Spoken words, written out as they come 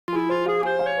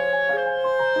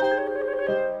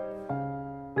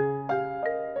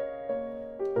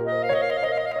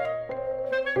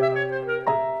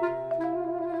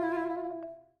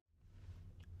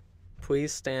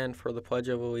Please stand for the Pledge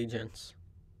of Allegiance.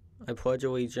 I pledge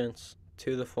allegiance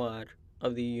to the flag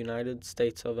of the United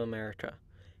States of America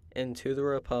and to the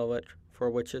republic for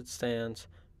which it stands,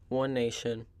 one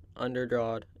nation, under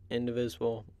God,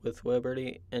 indivisible, with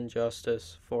liberty and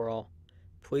justice for all.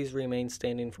 Please remain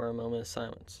standing for a moment of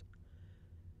silence.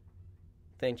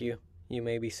 Thank you. You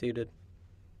may be seated.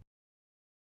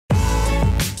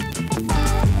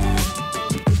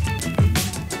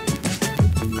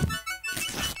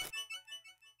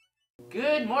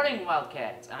 Good morning,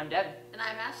 Wildcats. I'm Deb. And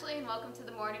I'm Ashley, and welcome to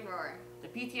the Morning Roar. The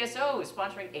PTSO is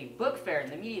sponsoring a book fair in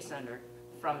the Media Center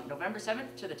from November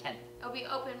 7th to the 10th. It'll be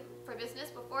open for business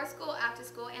before school, after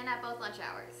school, and at both lunch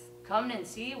hours. Come and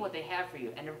see what they have for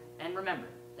you, and remember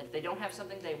that if they don't have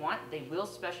something they want, they will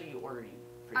specially order you.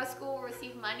 Our school will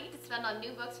receive money to spend on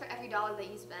new books for every dollar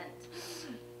that you spend.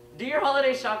 Do your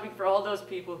holiday shopping for all those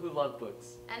people who love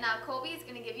books. And now Colby is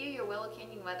going to give you your Willow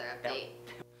Canyon weather update.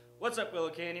 Yep. What's up, Willow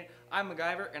Canyon? I'm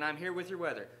MacGyver, and I'm here with your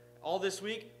weather. All this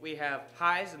week, we have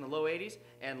highs in the low 80s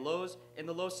and lows in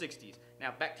the low 60s.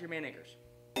 Now, back to your main anchors.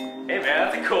 Hey man,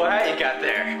 that's a cool hat you got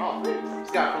there. Oh, thanks.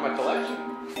 It's got it from my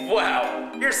collection.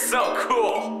 Wow, you're so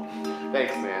cool.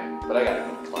 Thanks, man, but I gotta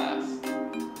go to class.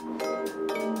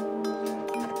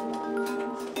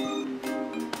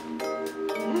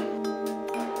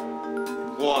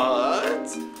 What?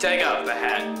 Take off the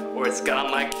hat, or it's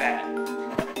gone like that.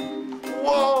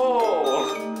 Whoa!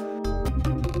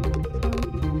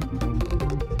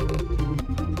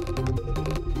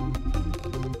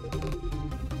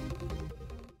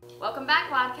 Welcome back,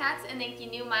 Wildcats, and thank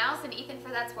you, New Miles and Ethan, for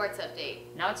that sports update.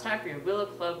 Now it's time for your Willow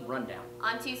Club rundown.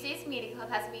 On Tuesdays, Media Club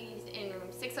has meetings in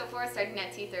room 604 starting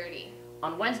at 2:30.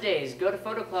 On Wednesdays, go to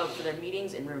Photo Club for their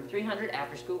meetings in room 300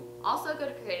 after school. Also, go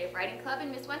to Creative Writing Club in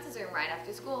Miss Wentz's room right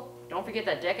after school. Don't forget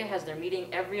that DECA has their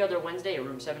meeting every other Wednesday at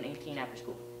room 718 after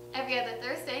school. Every other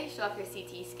Thursday, show off your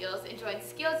CTE skills and join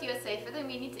Skills USA for their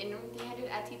meetings in room 300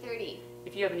 at 2:30.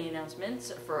 If you have any announcements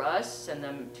for us, send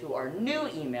them to our new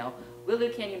email,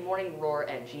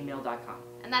 willowcanyonmorningroar@gmail.com.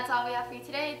 And that's all we have for you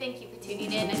today. Thank you for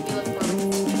tuning in, and we look forward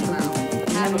to seeing you tomorrow.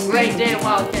 Have a great day,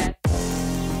 Wildcat!